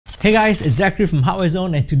Hey guys, it's Zachary from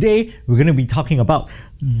HardwareZone, and today we're going to be talking about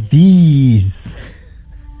these.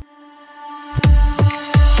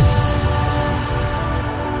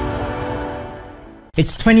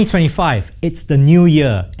 It's 2025, it's the new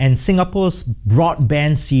year, and Singapore's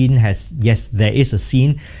broadband scene has, yes, there is a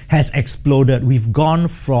scene, has exploded. We've gone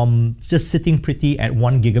from just sitting pretty at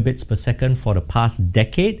 1 gigabits per second for the past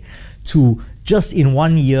decade to just in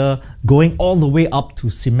 1 year going all the way up to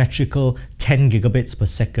symmetrical 10 gigabits per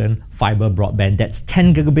second fiber broadband. That's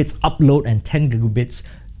 10 gigabits upload and 10 gigabits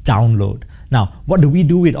download. Now, what do we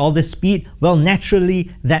do with all this speed? Well,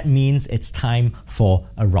 naturally, that means it's time for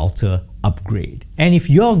a router upgrade. And if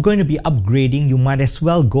you're going to be upgrading, you might as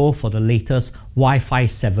well go for the latest Wi-Fi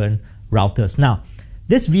 7 routers. Now,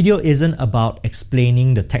 this video isn't about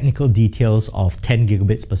explaining the technical details of 10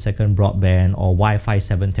 gigabits per second broadband or Wi-Fi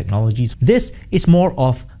 7 technologies. This is more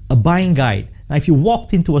of a buying guide. Now, if you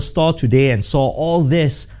walked into a store today and saw all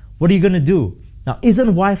this, what are you going to do? Now, isn't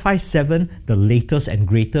Wi-Fi 7 the latest and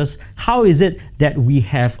greatest? How is it that we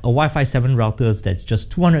have a Wi-Fi 7 routers that's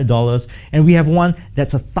just $200 and we have one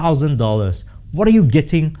that's $1,000? What are you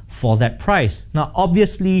getting for that price? Now,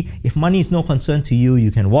 obviously, if money is no concern to you, you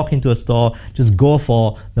can walk into a store, just go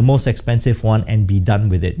for the most expensive one and be done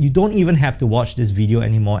with it. You don't even have to watch this video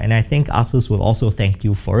anymore, and I think ASUS will also thank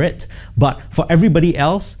you for it. But for everybody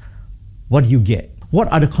else, what do you get? What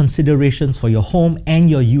are the considerations for your home and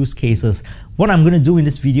your use cases? What I'm going to do in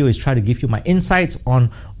this video is try to give you my insights on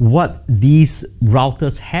what these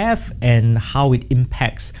routers have and how it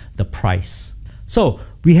impacts the price. So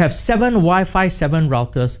we have 7 Wi-Fi 7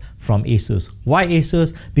 routers from ASUS. Why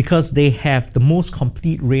ASUS? Because they have the most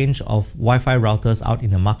complete range of Wi-Fi routers out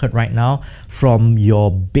in the market right now, from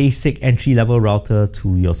your basic entry-level router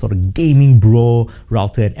to your sort of gaming bro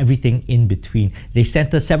router and everything in between. They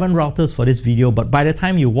sent us 7 routers for this video, but by the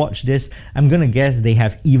time you watch this, I'm gonna guess they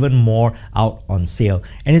have even more out on sale.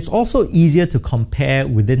 And it's also easier to compare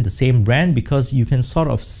within the same brand because you can sort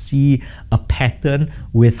of see a pattern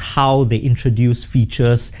with how they introduce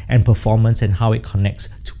features and performance and how it connects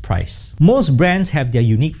to price. Most brands have their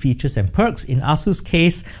unique features and perks. In ASUS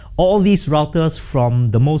case, all these routers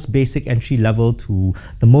from the most basic entry level to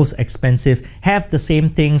the most expensive have the same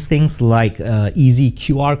things like easy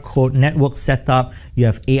QR code network setup. You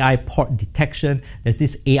have AI port detection. There's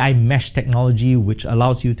this AI mesh technology which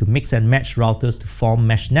allows you to mix and match routers to form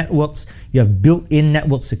mesh networks. You have built-in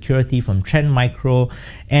network security from Trend Micro.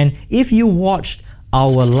 And if you watched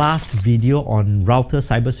our last video on router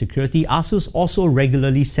cybersecurity, ASUS also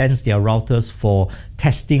regularly sends their routers for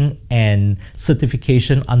testing and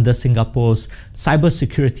certification under Singapore's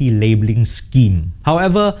cybersecurity labeling scheme.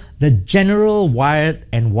 However, the general wired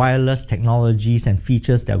and wireless technologies and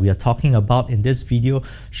features that we are talking about in this video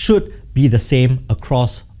should be the same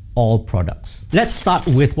across all products. Let's start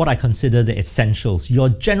with what I consider the essentials, your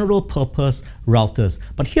general purpose routers.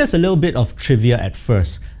 But here's a little bit of trivia at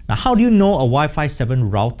first. Now, how do you know a Wi-Fi 7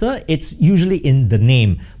 router? It's usually in the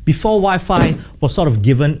name. Before Wi-Fi was sort of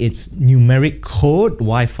given its numeric code,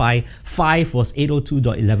 Wi-Fi 5 was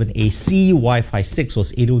 802.11ac, Wi-Fi 6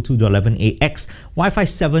 was 802.11ax, Wi-Fi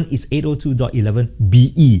 7 is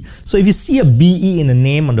 802.11be. So if you see a BE in the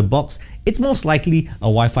name on the box, it's most likely a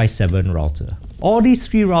Wi-Fi 7 router. All these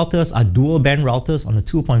 3 routers are dual band routers on the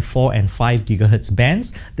 2.4 and 5 GHz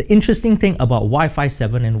bands. The interesting thing about Wi-Fi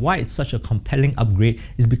 7 and why it's such a compelling upgrade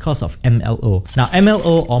is because of MLO. Now,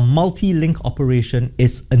 MLO, or multi-link operation,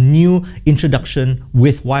 is a new introduction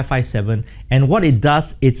with Wi-Fi 7, and what it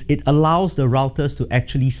does is it allows the routers to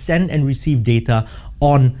actually send and receive data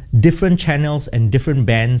on different channels and different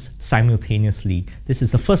bands simultaneously. This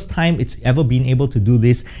is the first time it's ever been able to do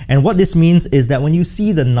this, and what this means is that when you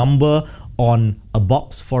see the number on a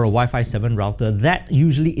box for a Wi-Fi 7 router, that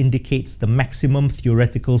usually indicates the maximum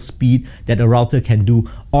theoretical speed that a router can do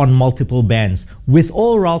on multiple bands. With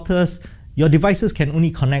all routers, your devices can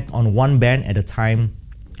only connect on one band at a time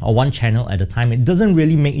or one channel at a time. It doesn't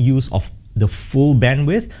really make use of the full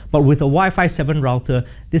bandwidth, but with a Wi-Fi 7 router,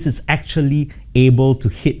 this is actually able to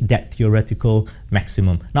hit that theoretical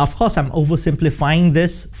maximum. Now, of course, I'm oversimplifying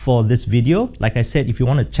this for this video. Like I said, if you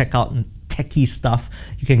want to check out techie stuff,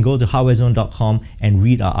 you can go to hardwarezone.com and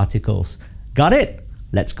read our articles. Got it?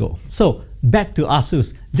 Let's go. So back to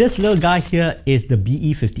ASUS. This little guy here is the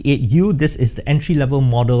BE58U. This is the entry-level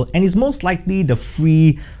model and is most likely the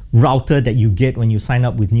free router that you get when you sign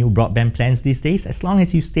up with new broadband plans these days. As long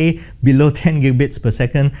as you stay below 10 gigabits per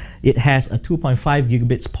second, it has a 2.5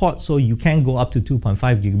 gigabits port, so you can go up to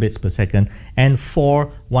 2.5 gigabits per second, and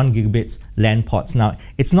 4 1 gigabits LAN ports. Now,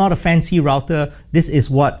 it's not a fancy router. This is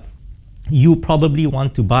what you probably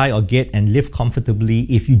want to buy or get and live comfortably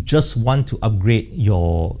if you just want to upgrade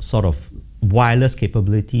your sort of wireless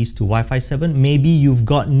capabilities to Wi-Fi 7. Maybe you've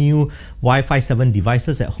got new Wi-Fi 7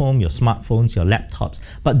 devices at home, your smartphones, your laptops,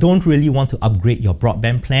 but don't really want to upgrade your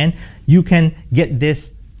broadband plan. You can get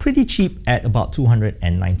this pretty cheap at about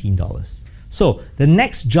 $219. So the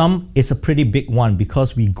next jump is a pretty big one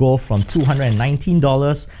because we go from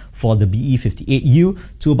 $219 for the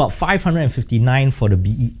BE58U to about $559 for the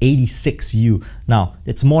BE86U. Now,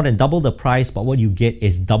 it's more than double the price, but what you get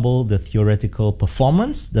is double the theoretical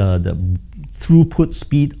performance, the throughput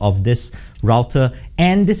speed of this router,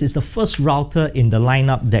 and this is the first router in the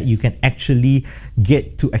lineup that you can actually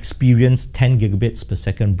get to experience 10 gigabits per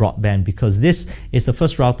second broadband, because this is the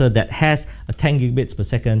first router that has a 10 gigabits per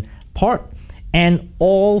second port, and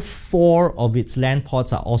all 4 of its LAN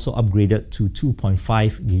ports are also upgraded to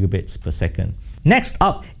 2.5 gigabits per second. Next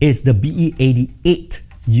up is the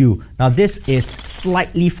BE88U. Now this is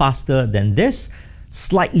slightly faster than this,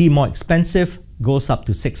 slightly more expensive, goes up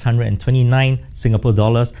to 629 Singapore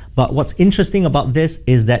dollars. But what's interesting about this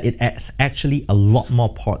is that it has actually a lot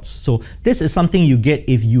more ports. So this is something you get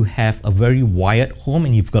if you have a very wired home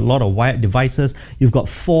and you've got a lot of wired devices. You've got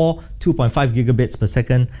 4 2.5 gigabits per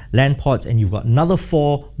second LAN ports, and you've got another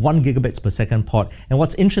 4 1 gigabits per second port. And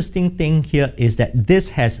what's interesting thing here is that this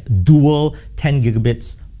has dual 10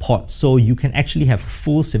 gigabits ports. So you can actually have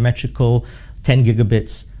full symmetrical 10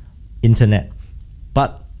 gigabits internet.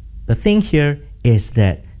 But the thing here is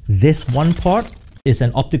that this one port is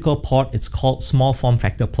an optical port. It's called small form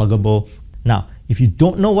factor pluggable. Now, if you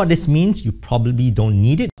don't know what this means, you probably don't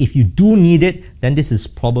need it. If you do need it, then this is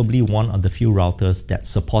probably one of the few routers that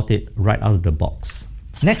support it right out of the box.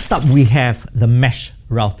 Next up, we have the mesh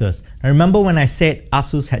routers. Now remember when I said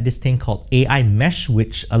ASUS had this thing called AI Mesh,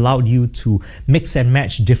 which allowed you to mix and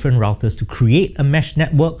match different routers to create a mesh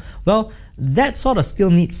network? Well, that sort of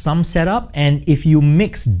still needs some setup, and if you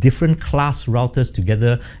mix different class routers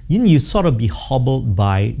together, you sort of be hobbled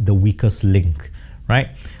by the weakest link, right?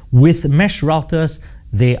 With mesh routers,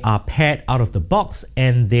 they are paired out of the box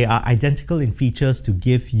and they are identical in features to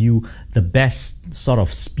give you the best sort of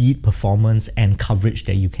speed, performance and coverage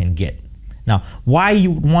that you can get. Now, why you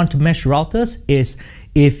want to mesh routers is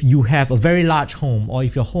if you have a very large home, or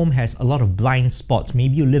if your home has a lot of blind spots.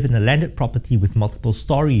 Maybe you live in a landed property with multiple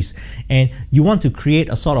stories and you want to create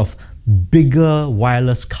a sort of bigger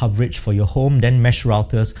wireless coverage for your home, then mesh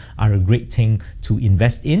routers are a great thing to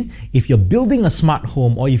invest in. If you're building a smart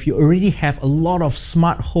home, or if you already have a lot of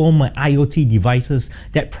smart home IoT devices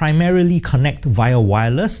that primarily connect via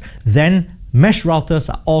wireless, then mesh routers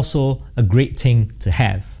are also a great thing to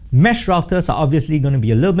have. Mesh routers are obviously going to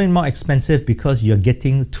be a little bit more expensive because you're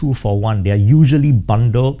getting 2 for 1. They are usually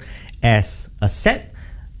bundled as a set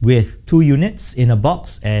with 2 units in a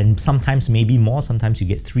box, and sometimes maybe more. Sometimes you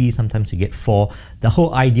get 3, sometimes you get 4. The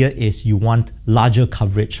whole idea is you want larger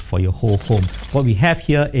coverage for your whole home. What we have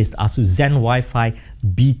here is the ASUS Zen Wi-Fi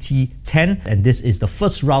BT10, and this is the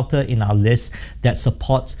first router in our list that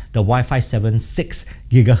supports the Wi-Fi 7 6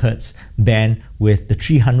 GHz band with the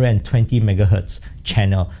 320 MHz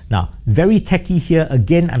channel. Now, very techy here.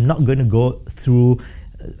 Again, I'm not going to go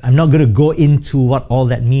into what all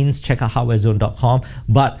that means. Check out HardwareZone.com.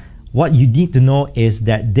 But what you need to know is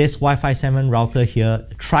that this Wi-Fi 7 router here,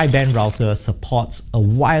 tri-band router, supports a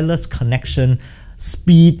wireless connection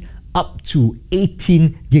speed up to 18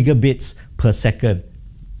 gigabits per second.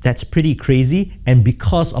 That's pretty crazy, and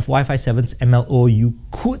because of Wi-Fi 7's MLO, you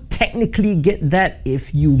could technically get that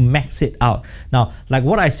if you max it out. Now, like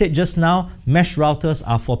what I said just now, mesh routers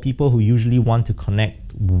are for people who usually want to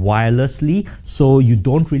connect wirelessly, so you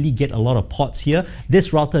don't really get a lot of ports here.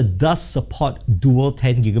 This router does support dual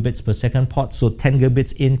 10 gigabits per second ports, so 10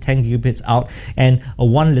 gigabits in, 10 gigabits out, and a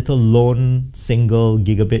one little lone single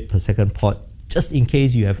gigabit per second port, just in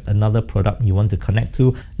case you have another product you want to connect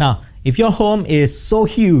to. Now, if your home is so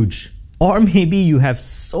huge, or maybe you have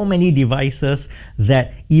so many devices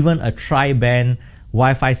that even a tri-band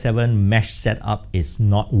Wi-Fi 7 mesh setup is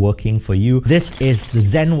not working for you, this is the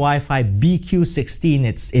Zen Wi-Fi BQ16.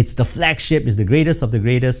 It's the flagship, it's the greatest of the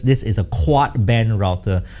greatest. This is a quad band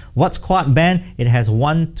router. What's quad band? It has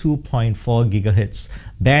one 2.4 gigahertz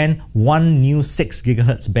band, one new 6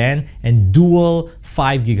 gigahertz band, and dual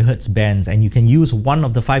 5 gigahertz bands. And you can use one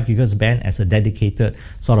of the 5 gigahertz band as a dedicated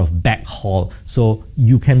sort of backhaul, so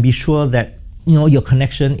you can be sure that your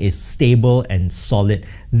connection is stable and solid.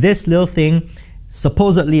 This little thing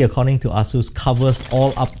supposedly, according to ASUS, covers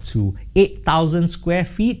all up to 8,000 square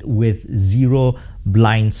feet with 0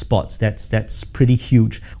 blind spots. That's pretty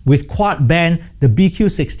huge. With quad band, the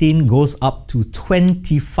BQ16 goes up to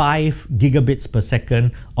 25 gigabits per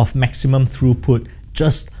second of maximum throughput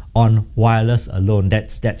just on wireless alone.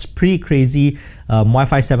 That's pretty crazy.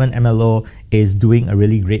 Wi-Fi 7 MLO is doing a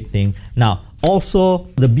really great thing. Now, also,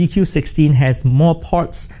 the BQ16 has more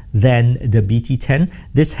ports than the BT10.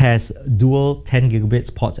 This has dual 10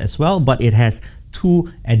 gigabits ports as well, but it has 2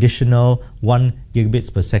 additional 1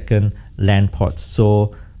 gigabits per second LAN ports.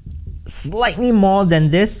 So slightly more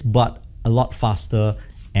than this, but a lot faster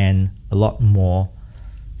and a lot more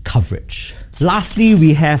coverage. Lastly,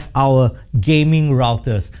 we have our gaming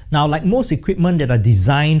routers. Now, like most equipment that are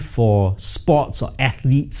designed for sports or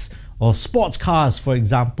athletes or sports cars, for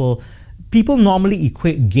example, people normally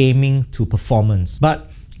equate gaming to performance, but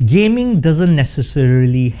gaming doesn't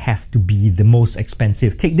necessarily have to be the most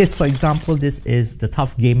expensive. Take this for example. This is the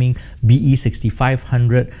Tough Gaming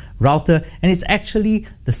BE6500 router, and it's actually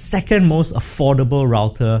the second most affordable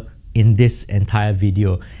router in this entire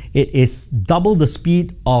video. It is double the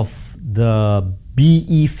speed of the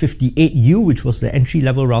BE58U, which was the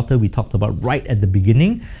entry-level router we talked about right at the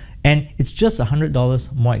beginning, and it's just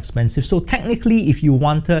 $100 more expensive. So technically, if you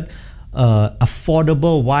wanted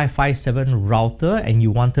affordable Wi-Fi 7 router and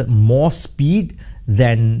you wanted more speed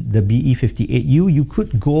than the BE58U, you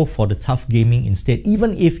could go for the Tough Gaming instead,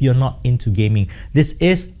 even if you're not into gaming. This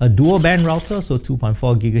is a dual band router, so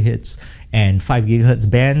 2.4 gigahertz and 5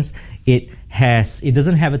 gigahertz bands. It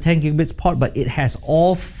doesn't have a 10 gigabits port, but it has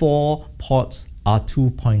all 4 ports are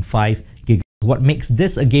 2.5 gigahertz. What makes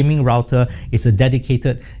this a gaming router is a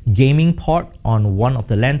dedicated gaming port on one of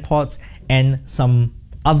the LAN ports and some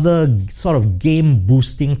other sort of game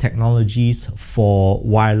boosting technologies for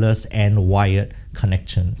wireless and wired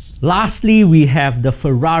connections. Lastly, we have the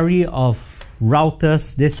Ferrari of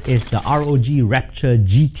routers. This is the ROG Rapture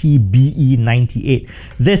GT-BE98.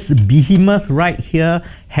 This behemoth right here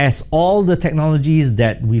has all the technologies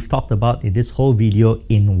that we've talked about in this whole video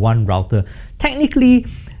in one router. Technically,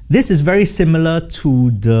 this is very similar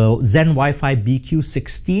to the Zen Wi-Fi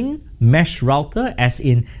BQ16 mesh router, as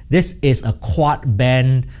in this is a quad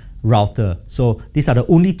band router. So these are the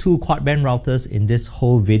only 2 quad band routers in this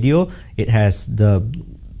whole video. It has the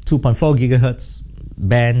 2.4 gigahertz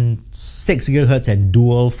band, 6 gigahertz and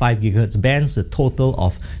dual 5 gigahertz bands, a total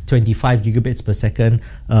of 25 gigabits per second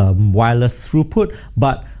wireless throughput.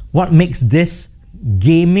 But what makes this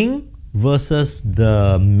gaming versus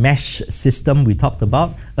the mesh system we talked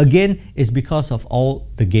about, again, is because of all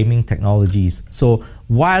the gaming technologies. So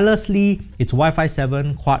wirelessly, it's Wi-Fi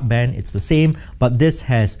 7 quad band, it's the same, but this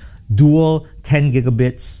has dual 10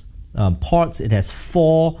 gigabits ports. It has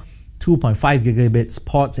 4 2.5 gigabits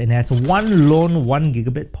ports, and it has one lone 1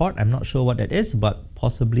 gigabit port. I'm not sure what that is, but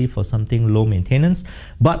possibly for something low maintenance.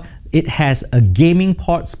 But it has a gaming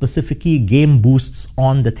port, specifically game boosts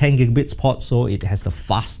on the 10 gigabits port, so it has the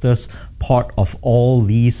fastest port of all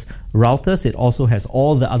these routers. It also has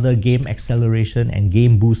all the other game acceleration and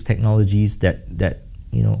game boost technologies that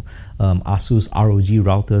ASUS ROG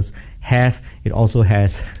routers have. It also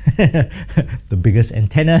has the biggest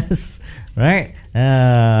antennas, right?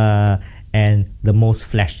 And the most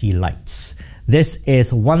flashy lights. This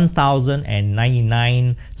is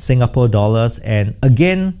 1,099 Singapore dollars, and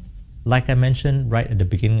again, like I mentioned right at the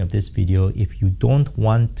beginning of this video, if you don't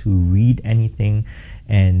want to read anything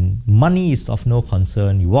and money is of no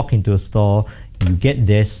concern, you walk into a store, you get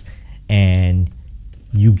this, and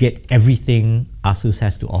you get everything ASUS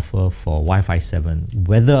has to offer for Wi-Fi 7,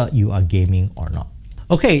 whether you are gaming or not.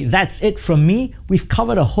 Okay, that's it from me. We've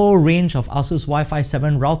covered a whole range of ASUS Wi-Fi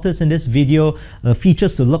 7 routers in this video,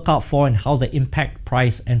 features to look out for and how they impact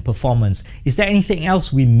price and performance. Is there anything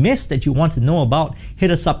else we missed that you want to know about?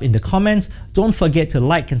 Hit us up in the comments. Don't forget to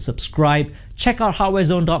like and subscribe. Check out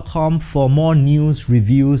HardwareZone.com for more news,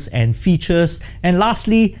 reviews, and features. And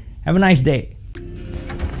lastly, have a nice day.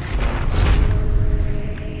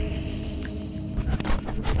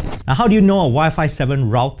 Now, how do you know a Wi-Fi 7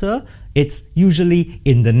 router? It's usually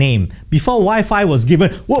in the name. Before Wi-Fi was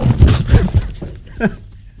given, whoa!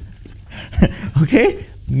 Okay,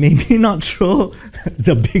 maybe not throw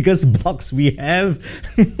the biggest box we have.